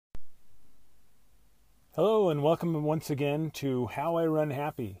Hello and welcome once again to How I Run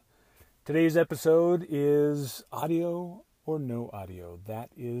Happy. Today's episode is audio or no audio.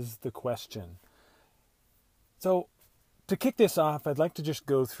 That is the question. So to kick this off, I'd like to just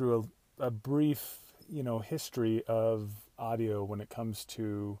go through a brief, history of audio when it comes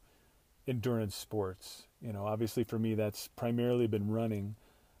to endurance sports. Obviously for me that's primarily been running,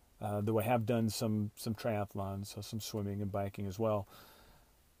 though I have done some triathlons, so some swimming and biking as well.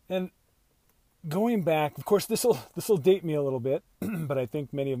 And going back, of course, this will date me a little bit, but I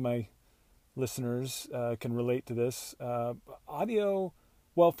think many of my listeners can relate to this. Audio,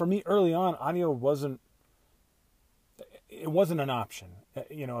 well, for me early on, audio wasn't an option.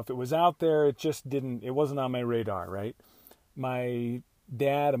 If it was out there, it wasn't on my radar, right? My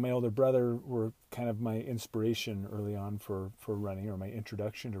dad and my older brother were kind of my inspiration early on for running, or my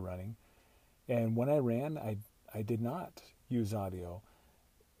introduction to running. And when I ran, I did not use audio.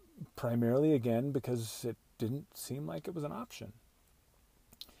 Primarily, again, because it didn't seem like it was an option.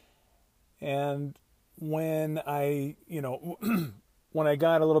 And when I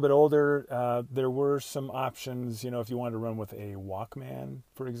got a little bit older, there were some options, if you wanted to run with a Walkman,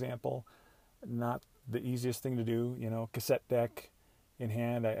 for example. Not the easiest thing to do, cassette deck in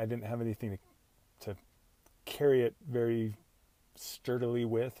hand. I didn't have anything to carry it very sturdily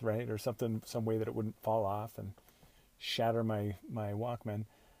with, right? Or some way that it wouldn't fall off and shatter my Walkman.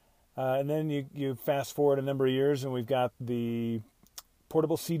 And then you fast forward a number of years and we've got the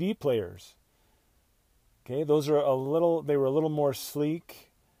portable CD players. Okay, those are they were a little more sleek,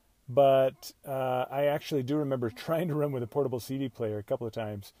 but I actually do remember trying to run with a portable CD player a couple of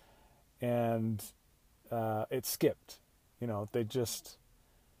times, and it skipped. The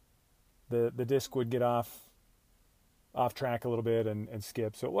disc would get off track a little bit and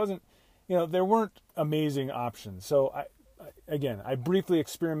skip. So it wasn't, there weren't amazing options. So I briefly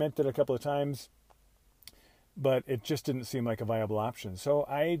experimented a couple of times, but it just didn't seem like a viable option. So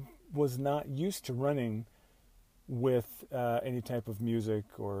I was not used to running with any type of music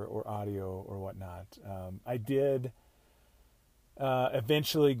or audio or whatnot. I did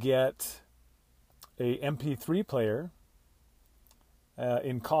eventually get a MP3 player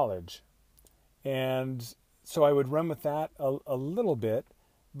in college. And so I would run with that a little bit,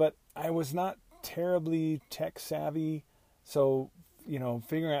 but I was not terribly tech savvy. So,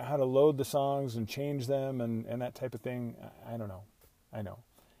 figuring out how to load the songs and change them and that type of thing, I don't know. I know.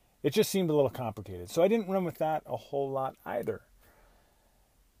 It just seemed a little complicated. So I didn't run with that a whole lot either.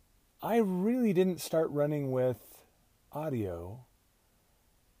 I really didn't start running with audio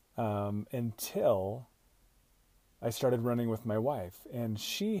until I started running with my wife. And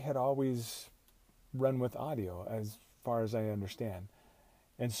she had always run with audio, as far as I understand.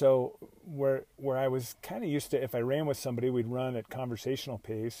 And so where I was kind of used to, if I ran with somebody, we'd run at conversational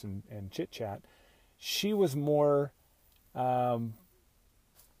pace and chit-chat. She was more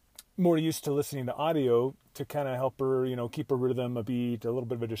used to listening to audio to kind of help her, keep a rhythm, a beat, a little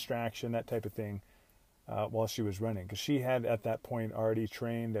bit of a distraction, that type of thing, while she was running. Because she had, at that point, already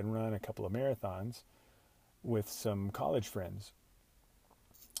trained and run a couple of marathons with some college friends.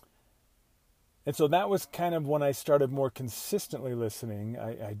 And so that was kind of when I started more consistently listening.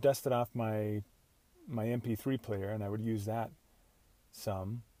 I dusted off my MP3 player, and I would use that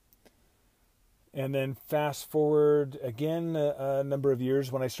some. And then fast forward again a number of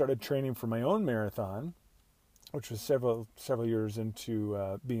years when I started training for my own marathon, which was several years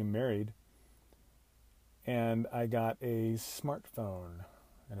into being married. And I got a smartphone.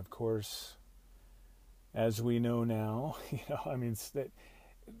 And of course, as we know now,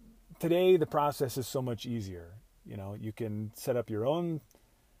 today, the process is so much easier. You can set up your own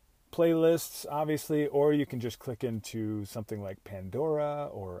playlists, obviously, or you can just click into something like Pandora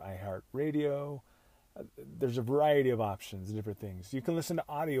or iHeartRadio. There's a variety of options, different things. You can listen to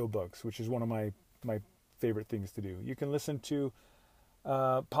audiobooks, which is one of my favorite things to do. You can listen to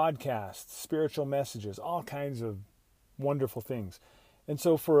podcasts, spiritual messages, all kinds of wonderful things. And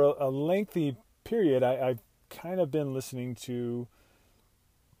so for a lengthy period, I've kind of been listening to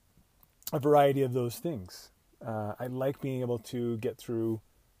a variety of those things. I like being able to get through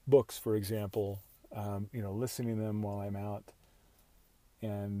books, for example, listening to them while I'm out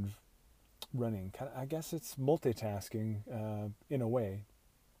and running. I guess it's multitasking in a way.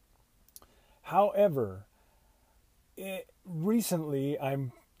 However, recently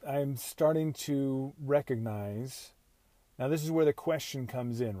I'm starting to recognize. Now this is where the question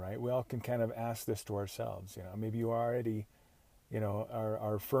comes in, right? We all can kind of ask this to ourselves. Maybe you already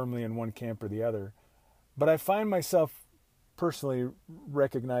are firmly in one camp or the other. But I find myself personally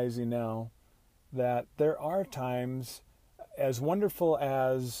recognizing now that there are times, as wonderful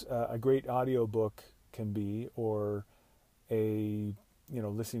as a great audiobook can be, or a,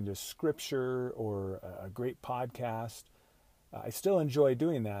 listening to scripture or a great podcast. I still enjoy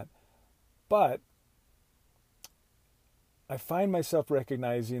doing that, but I find myself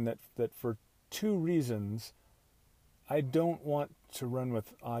recognizing that for two reasons, I don't want to run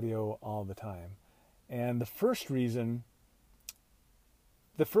with audio all the time. And the first reason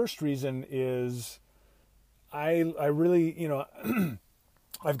is I really,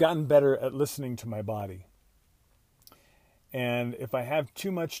 I've gotten better at listening to my body. And if I have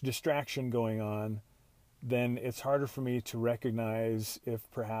too much distraction going on, then it's harder for me to recognize if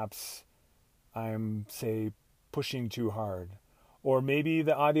perhaps I'm, say, pushing too hard. Or maybe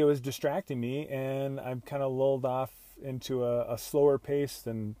the audio is distracting me and I'm kind of lulled off into a slower pace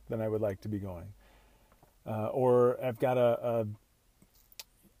than I would like to be going. Or I've got a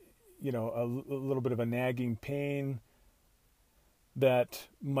little bit of a nagging pain that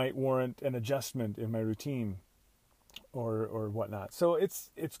might warrant an adjustment in my routine or whatnot. So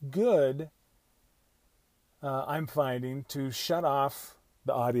it's good, I'm finding, to shut off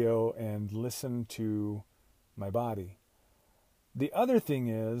the audio and listen to my body. The other thing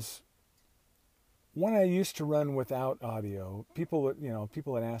is, when I used to run without audio, people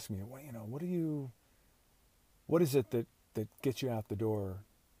would ask me, what is it that gets you out the door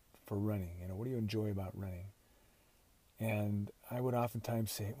for running? What do you enjoy about running? And I would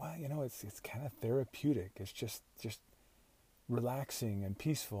oftentimes say, well, it's kind of therapeutic. It's just relaxing and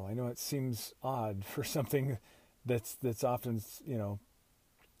peaceful. I know it seems odd for something that's often,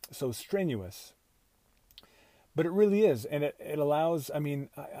 so strenuous. But it really is. And it allows,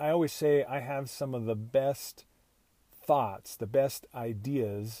 I always say I have some of the best thoughts, the best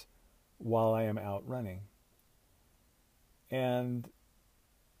ideas while I am out running. And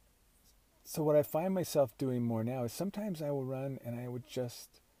so what I find myself doing more now is sometimes I will run and I would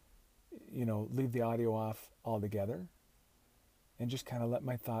just, leave the audio off altogether and just kind of let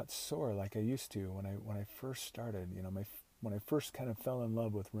my thoughts soar like I used to when I first started, when I first kind of fell in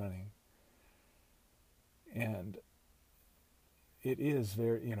love with running. And it is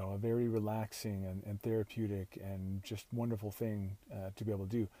very, a very relaxing and therapeutic and just wonderful thing to be able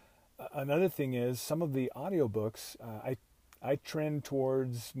to do. Another thing is some of the audiobooks, I trend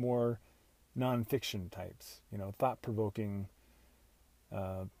towards more nonfiction types, thought-provoking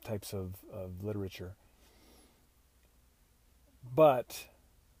types of literature. But,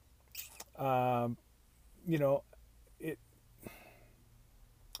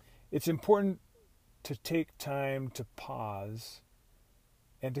 it's important to take time to pause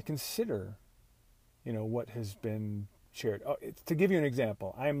and to consider, what has been shared. To give you an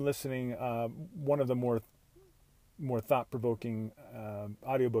example, I'm listening, one of the more thought-provoking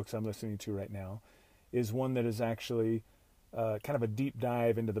audiobooks I'm listening to right now is one that is actually kind of a deep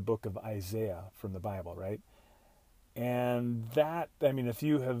dive into the book of Isaiah from the Bible, right? And that, if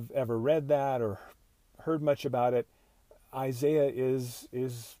you have ever read that or heard much about it, Isaiah is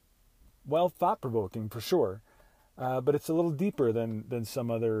well, thought-provoking for sure, but it's a little deeper than some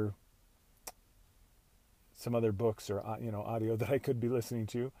other books or audio that I could be listening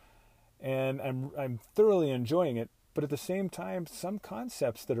to, and I'm thoroughly enjoying it. But at the same time, some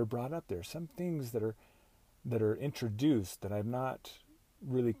concepts that are brought up there, some things that are introduced that I've not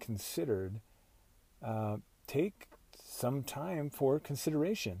really considered, take some time for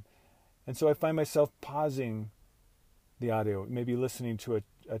consideration, and so I find myself pausing the audio, maybe listening to a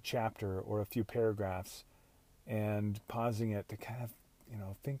chapter or a few paragraphs and pausing it to kind of,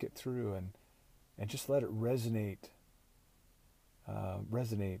 think it through and just let it resonate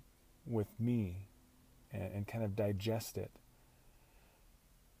with me and kind of digest it.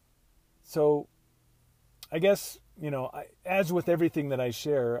 So I guess, as with everything that I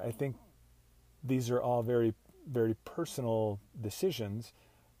share, I think these are all very, very personal decisions,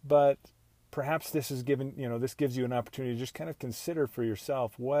 but perhaps this is this gives you an opportunity to just kind of consider for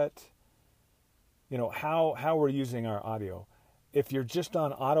yourself how we're using our audio. If you're just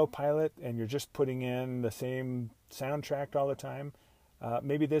on autopilot and you're just putting in the same soundtrack all the time,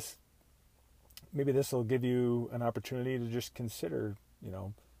 maybe this will give you an opportunity to just consider,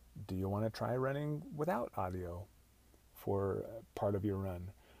 do you want to try running without audio for part of your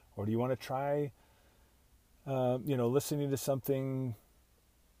run? Or do you want to try, listening to something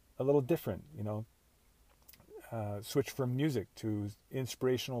a little different, switch from music to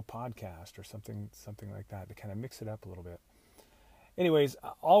inspirational podcast or something like that to kind of mix it up a little bit. Anyways,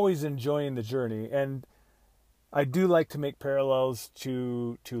 always enjoying the journey. And I do like to make parallels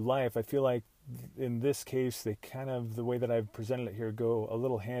to life. I feel like in this case, they kind of, the way that I've presented it here, go a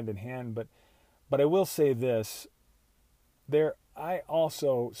little hand in hand. But I will say this, there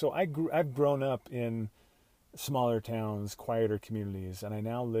I've grown up in smaller towns, quieter communities, and I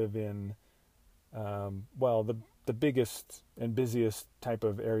now live in, the biggest and busiest type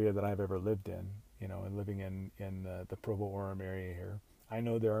of area that I've ever lived in, and living in the Provo-Orem area here. I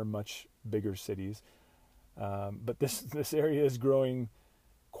know there are much bigger cities, but this area is growing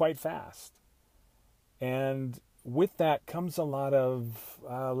quite fast. And with that comes a lot of,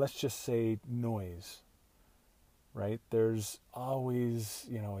 let's just say, noise, right? There's always,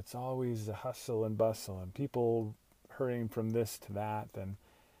 it's always the hustle and bustle and people hurrying from this to that.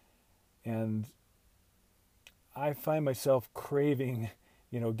 And I find myself craving,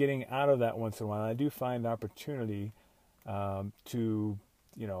 getting out of that once in a while. I do find opportunity to,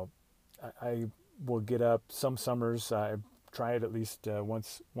 I will get up some summers. I try it at least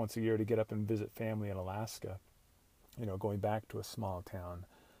once a year to get up and visit family in Alaska, going back to a small town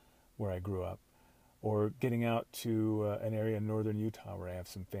where I grew up, or getting out to an area in northern Utah where I have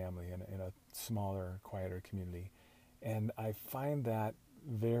some family in a smaller, quieter community. And I find that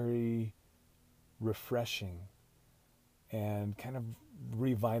very refreshing and kind of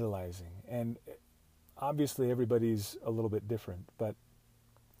revitalizing. And obviously everybody's a little bit different, but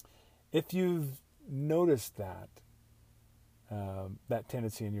if you've noticed that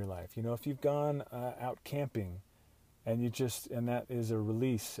tendency in your life, if you've gone out camping and and that is a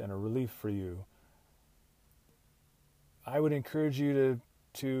release and a relief for you, I would encourage you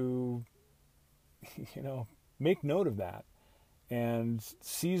to make note of that and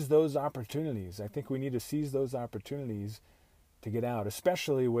seize those opportunities. I think we need to seize those opportunities to get out,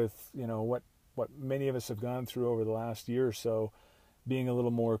 especially with, what many of us have gone through over the last year or so, being a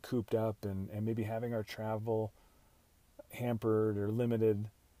little more cooped up and maybe having our travel hampered or limited.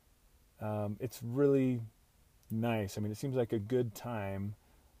 It's really nice. I mean, it seems like a good time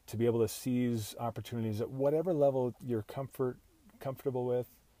to be able to seize opportunities at whatever level you're comfortable with,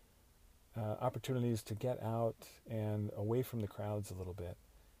 opportunities to get out and away from the crowds a little bit,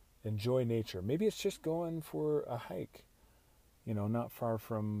 enjoy nature. Maybe it's just going for a hike, not far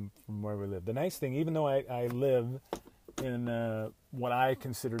from where we live. The nice thing, even though I live in what I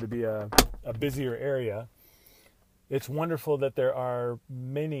consider to be a busier area, it's wonderful that there are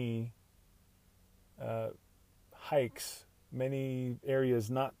many hikes, many areas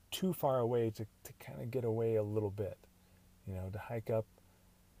not too far away to kind of get away a little bit, to hike up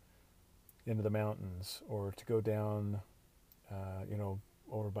into the mountains, or to go down,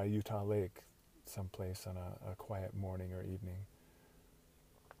 over by Utah Lake someplace on a quiet morning or evening,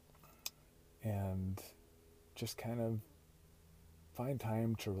 and just kind of find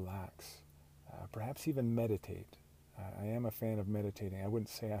time to relax, perhaps even meditate. I am a fan of meditating. I wouldn't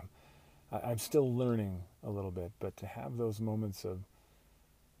say I'm still learning a little bit, but to have those moments of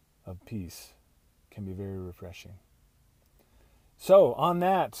peace can be very refreshing. So on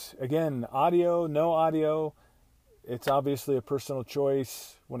that, again, audio, no audio, it's obviously a personal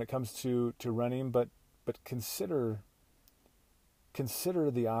choice when it comes to running, but consider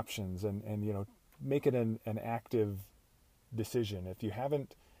the options and make it an active decision.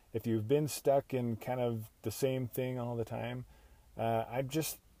 If you've been stuck in kind of the same thing all the time, I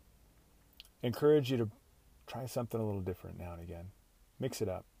just encourage you to try something a little different now and again. Mix it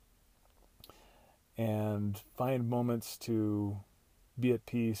up. And find moments to be at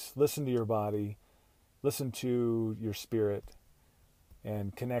peace. Listen to your body. Listen to your spirit.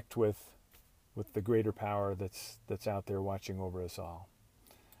 And connect with the greater power that's out there watching over us all.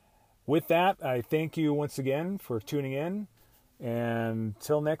 With that, I thank you once again for tuning in. And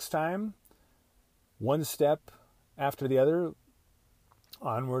till next time, one step after the other,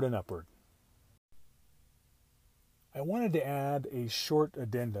 onward and upward. I wanted to add a short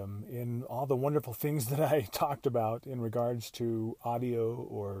addendum in all the wonderful things that I talked about in regards to audio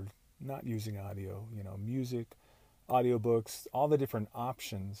or not using audio, music, audiobooks, all the different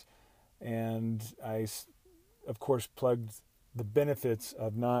options. And I, of course, plugged the benefits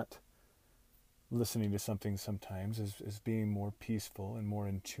of not listening to something sometimes as being more peaceful and more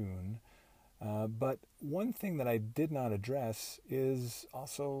in tune. But one thing that I did not address is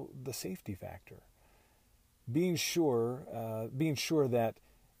also the safety factor. Being sure that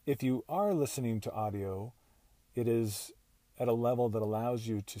if you are listening to audio, it is at a level that allows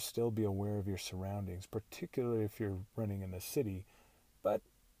you to still be aware of your surroundings, particularly if you're running in the city. But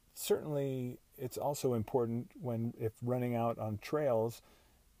certainly it's also important if running out on trails,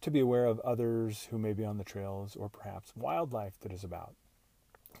 to be aware of others who may be on the trails, or perhaps wildlife that is about.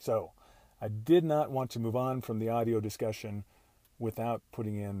 So I did not want to move on from the audio discussion without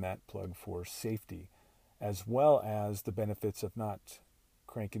putting in that plug for safety, as well as the benefits of not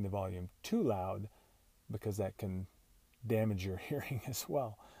cranking the volume too loud, because that can damage your hearing as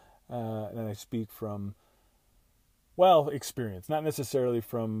well. And I speak from, well, experience, not necessarily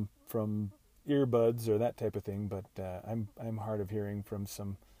from earbuds or that type of thing, but I'm hard of hearing from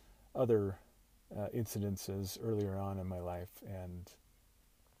some other incidences earlier on in my life, and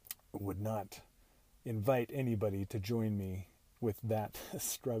would not invite anybody to join me with that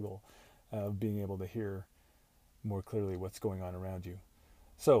struggle of being able to hear more clearly what's going on around you.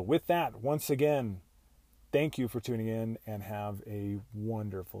 So with that, once again, thank you for tuning in, and have a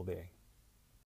wonderful day.